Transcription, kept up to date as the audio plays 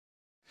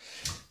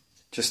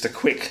Just a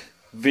quick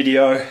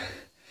video.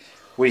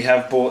 We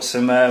have bought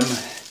some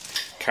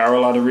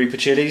Carolina Reaper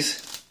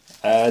chilies,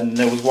 and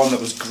there was one that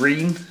was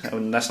green,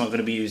 and that's not going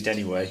to be used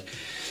anyway.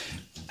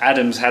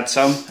 Adam's had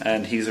some,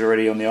 and he's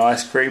already on the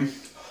ice cream.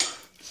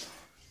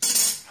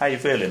 How you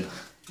feeling?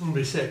 I'm gonna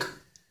be sick.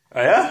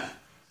 Oh yeah?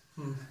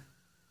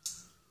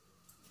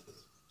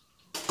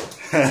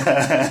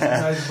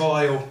 That's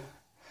vile.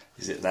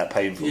 Is it that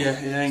painful? Yeah,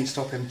 it ain't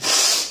stopping.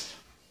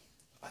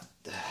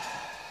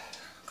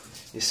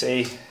 You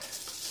see,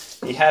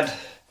 he had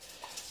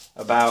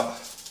about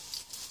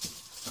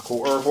a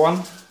quarter of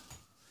one,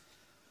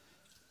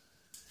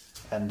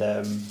 and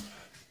I'm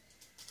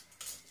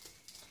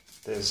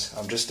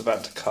just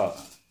about to cut.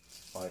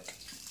 Like,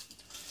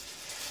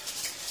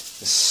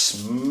 the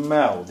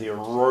smell, the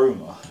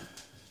aroma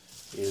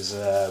is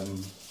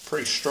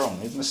pretty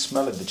strong. Even the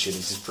smell of the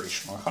chilies is pretty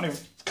strong. I can't even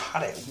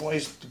cut it. What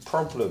is the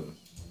problem?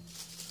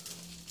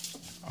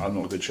 I'm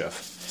not a good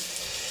chef.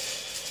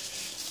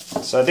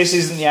 So this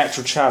isn't the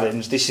actual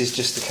challenge. This is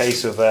just a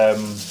case of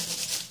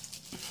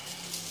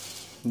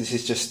this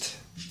is just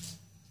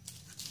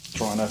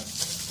trying to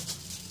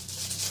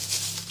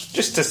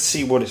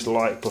see what it's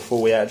like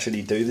before we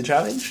actually do the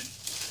challenge.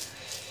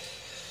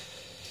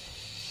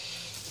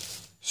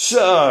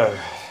 So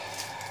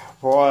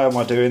why am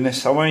I doing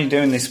this? I'm only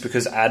doing this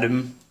because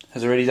Adam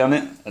has already done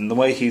it, and the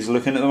way he's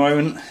looking at the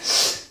moment,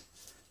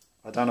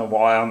 I don't know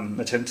why I'm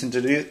attempting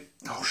to do it.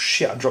 Oh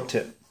shit, I dropped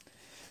it.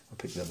 I'll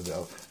pick the other bit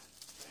up.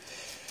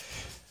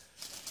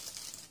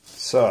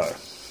 So,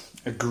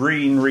 a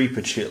green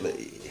Reaper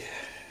chili.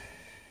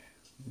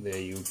 There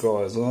you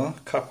guys are.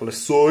 A couple of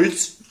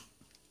sides.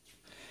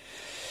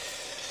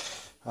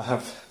 I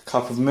have a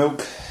cup of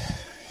milk.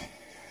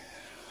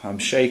 I'm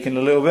shaking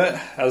a little bit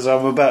as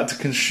I'm about to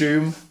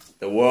consume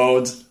the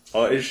world's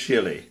hottest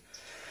chili.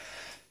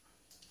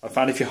 I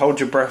found if you hold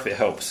your breath it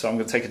helps, so I'm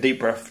going to take a deep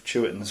breath,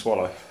 chew it and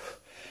swallow. I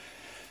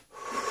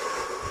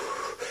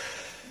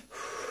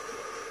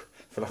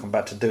feel like I'm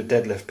about to do a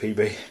deadlift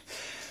PB.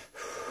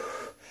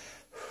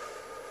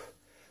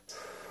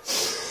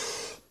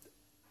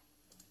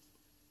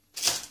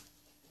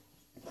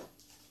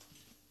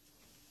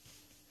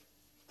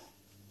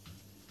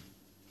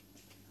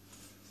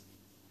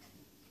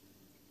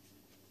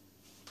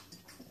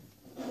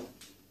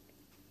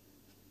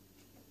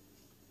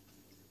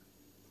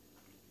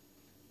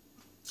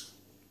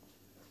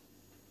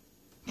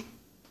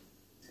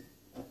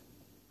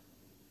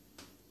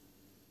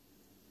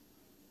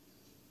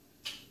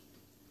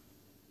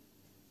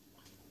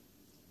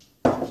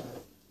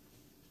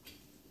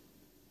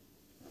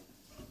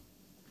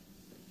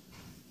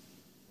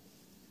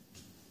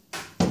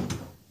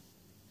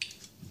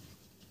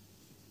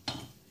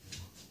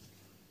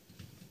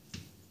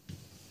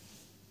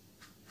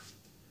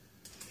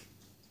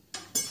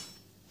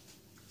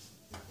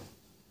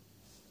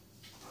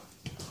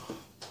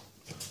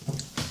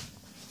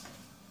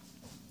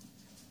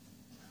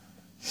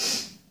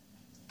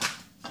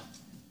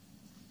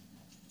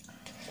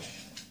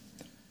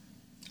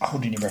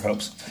 Holding your breath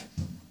helps.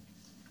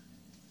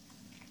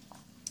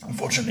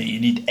 Unfortunately, you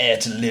need air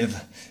to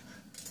live.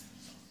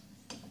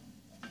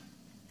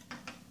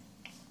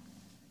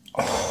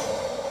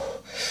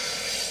 Oh.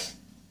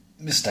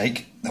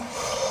 Mistake.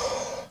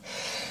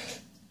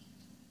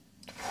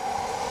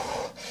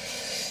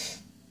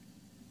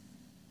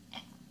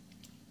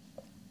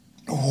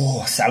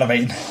 Oh,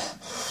 salivating.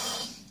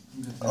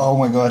 Oh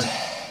my god.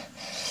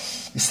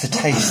 It's the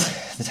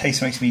taste. The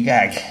taste makes me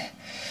gag.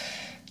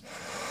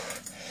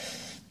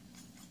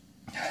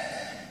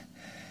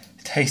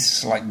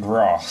 Tastes like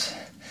grass,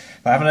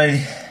 but I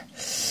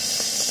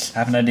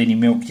haven't had any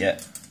milk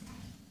yet,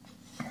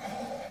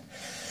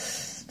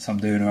 so I'm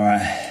doing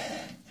alright.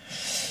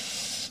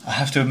 I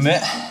have to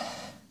admit,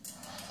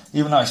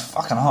 even though it's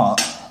fucking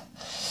hot,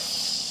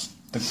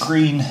 the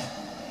green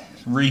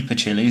Reaper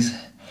chilies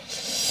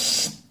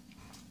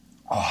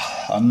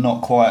are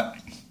not quite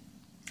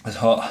as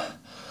hot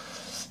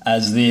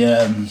as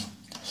the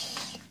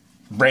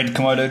red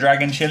Komodo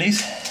dragon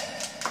chilies.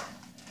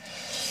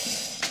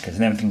 Because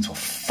them things were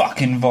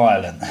fucking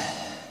violent.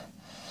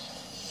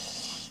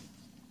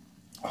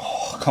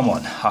 Oh, come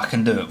on, I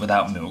can do it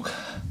without milk.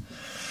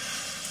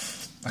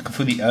 I can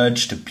feel the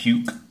urge to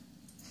puke,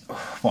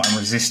 but I'm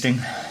resisting.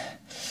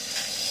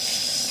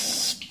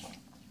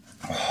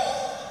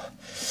 Oh,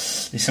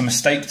 it's a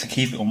mistake to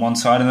keep it on one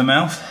side of the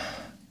mouth.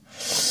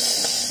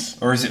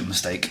 Or is it a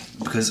mistake?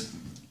 Because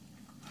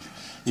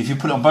if you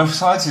put it on both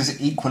sides, is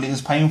it equally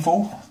as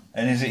painful?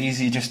 And is it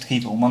easier just to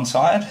keep it on one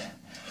side?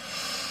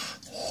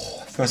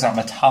 Feels like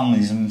my tongue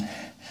is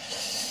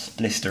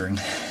blistering.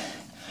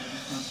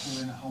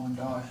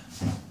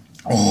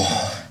 Oh.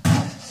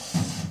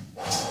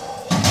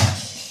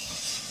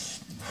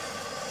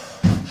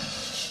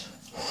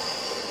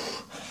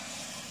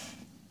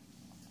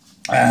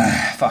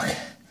 Fuck.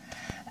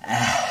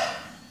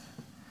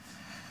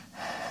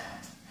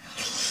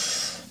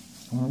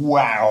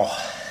 Wow.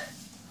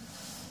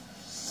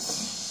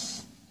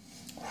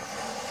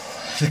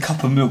 The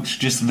cup of milk's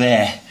just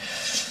there.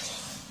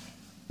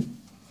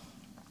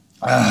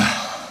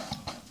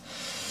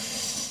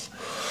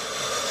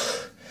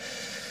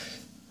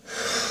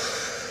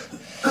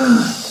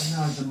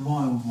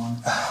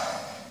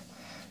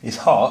 It's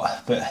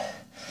hot, but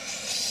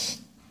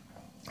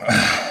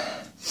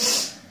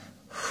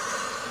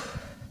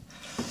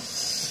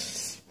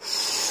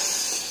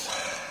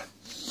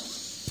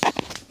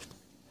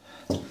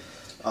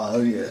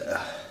oh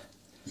yeah.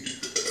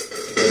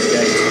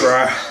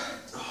 Bro.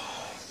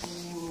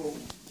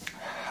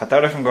 I don't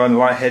know if I'm going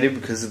lightheaded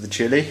because of the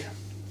chili,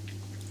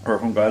 or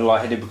if I'm going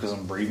lightheaded because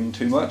I'm breathing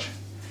too much.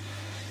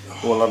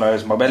 All I know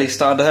is my belly's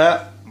starting to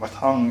hurt. My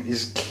tongue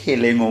is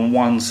killing on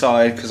one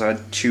side because I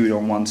chewed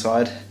on one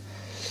side.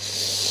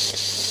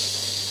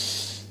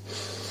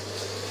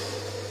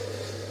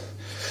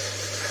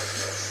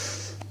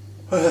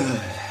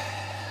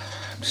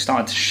 I'm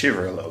starting to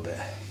shiver a little bit.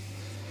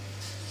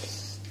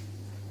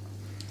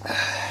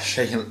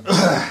 Shaking.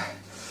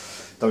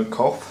 Don't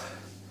cough.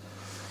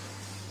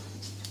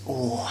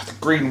 Oh, the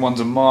green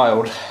ones are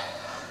mild.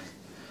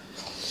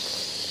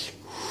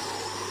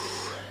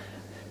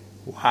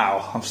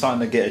 Wow, I'm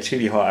starting to get a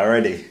chili high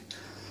already.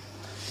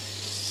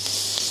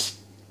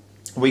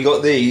 We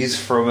got these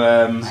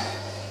from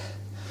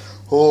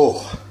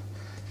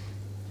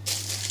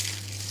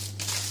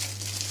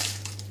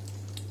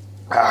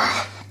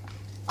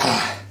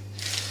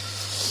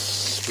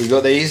we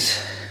got these.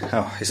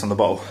 Oh, it's on the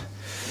bottle.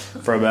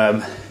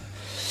 From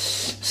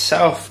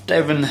South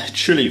Devon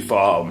Chili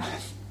Farm.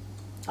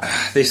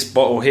 This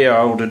bottle here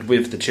I ordered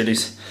with the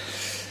chilies.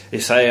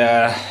 It's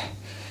a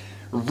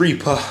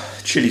Reaper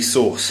chili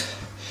sauce.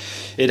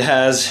 It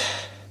has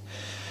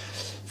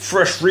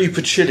fresh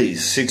Reaper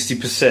chilies,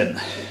 60%,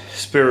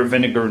 spirit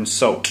vinegar and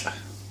salt.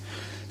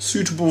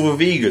 Suitable for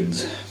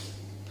vegans,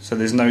 so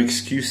there's no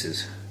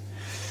excuses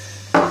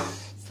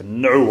for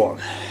no one.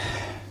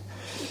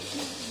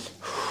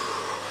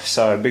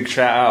 So a big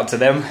shout out to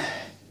them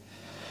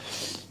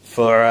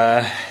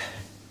for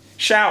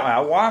shout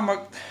out. Why am I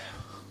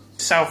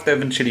South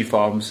Devon Chili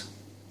Farms?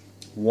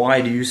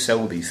 Why do you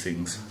sell these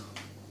things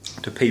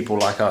to people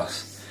like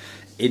us?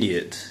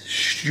 Idiot,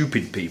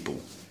 stupid people.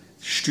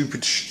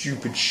 Stupid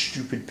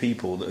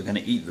people that are going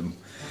to eat them.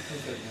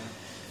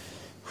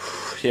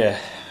 Yeah,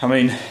 I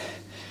mean,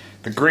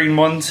 the green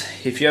ones,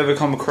 if you ever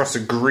come across a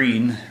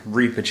green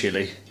Reaper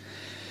chili,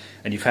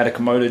 and you've had a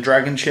Komodo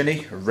dragon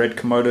chili, a red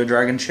Komodo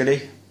dragon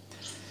chili,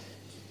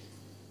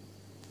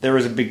 there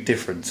is a big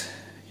difference.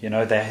 You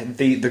know,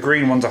 the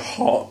green ones are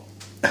hot.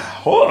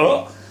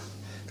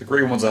 The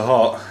green ones are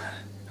hot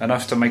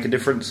enough to make a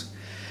difference.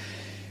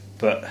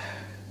 But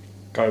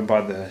going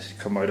by the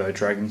Komodo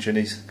dragon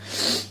chilies,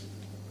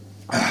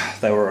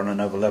 they were on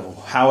another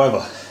level.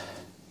 However,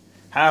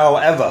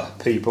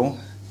 people,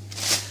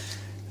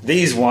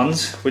 these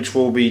ones, which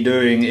we'll be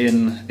doing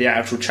in the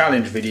actual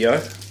challenge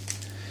video,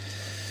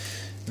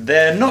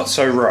 they're not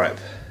so ripe.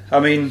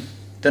 I mean,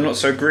 they're not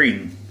so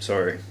green,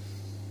 sorry.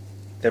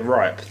 They're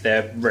ripe,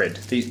 they're red.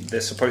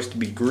 They're supposed to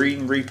be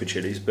green Reaper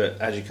chilies, but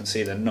as you can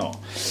see, they're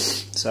not.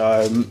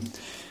 So,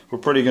 we're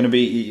probably going to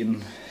be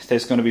eating,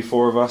 there's going to be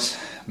 4 of us,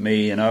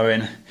 me and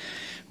Owen,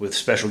 with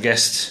special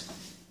guests,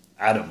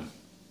 Adam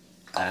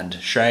and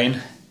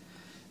Shane.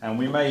 And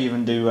we may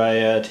even do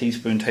a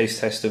teaspoon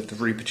taste test of the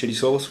Reaper chili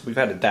sauce. We've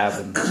had a dab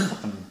and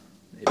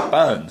it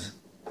burns.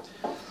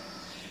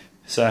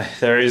 So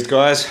there it is,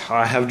 guys.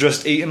 I have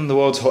just eaten the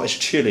world's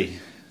hottest chili,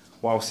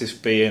 whilst it's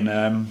being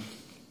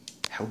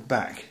held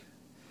back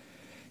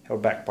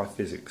by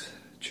physics.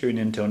 Tune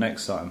in till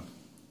next time.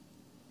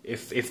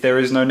 If there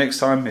is no next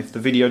time, if the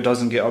video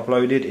doesn't get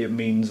uploaded, it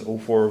means all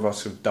 4 of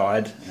us have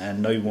died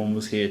and no one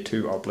was here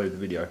to upload the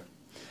video.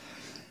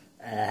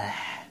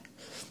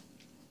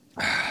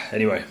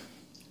 Anyway,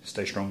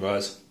 stay strong,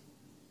 guys.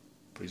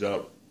 Peace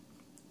out.